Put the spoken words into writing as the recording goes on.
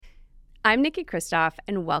I'm Nikki Kristoff,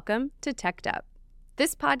 and welcome to Teched Up.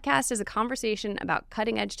 This podcast is a conversation about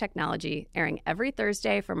cutting-edge technology, airing every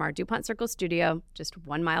Thursday from our DuPont Circle studio, just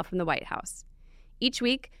 1 mile from the White House. Each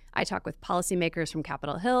week, I talk with policymakers from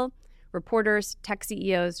Capitol Hill, reporters, tech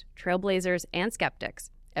CEOs, trailblazers, and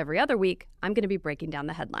skeptics. Every other week, I'm going to be breaking down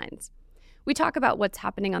the headlines. We talk about what's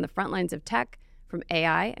happening on the front lines of tech, from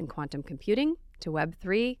AI and quantum computing to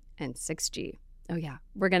Web3 and 6G. Oh yeah,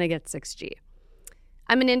 we're going to get 6G.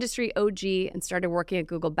 I'm an industry OG and started working at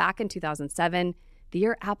Google back in 2007, the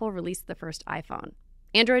year Apple released the first iPhone.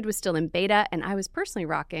 Android was still in beta, and I was personally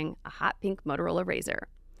rocking a hot pink Motorola Razr.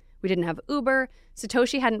 We didn't have Uber,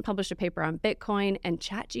 Satoshi hadn't published a paper on Bitcoin, and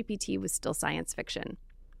ChatGPT was still science fiction.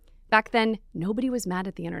 Back then, nobody was mad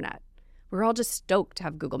at the internet. We were all just stoked to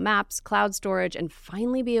have Google Maps, cloud storage, and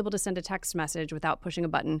finally be able to send a text message without pushing a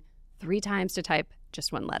button 3 times to type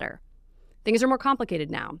just 1 letter. Things are more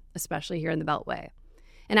complicated now, especially here in the Beltway.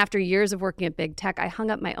 And after years of working at big tech, I hung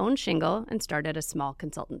up my own shingle and started a small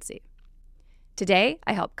consultancy. Today,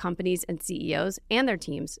 I help companies and CEOs and their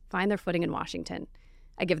teams find their footing in Washington.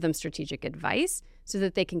 I give them strategic advice so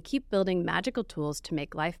that they can keep building magical tools to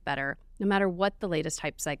make life better, no matter what the latest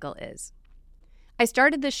hype cycle is. I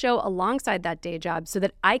started this show alongside that day job so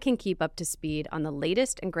that I can keep up to speed on the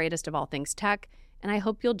latest and greatest of all things tech, and I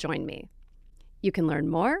hope you'll join me. You can learn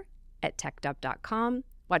more at techedup.com.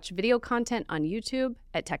 Watch video content on YouTube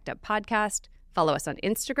at Teched Up Podcast, follow us on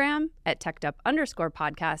Instagram at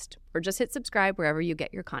TechedUp_podcast, or just hit subscribe wherever you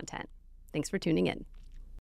get your content. Thanks for tuning in.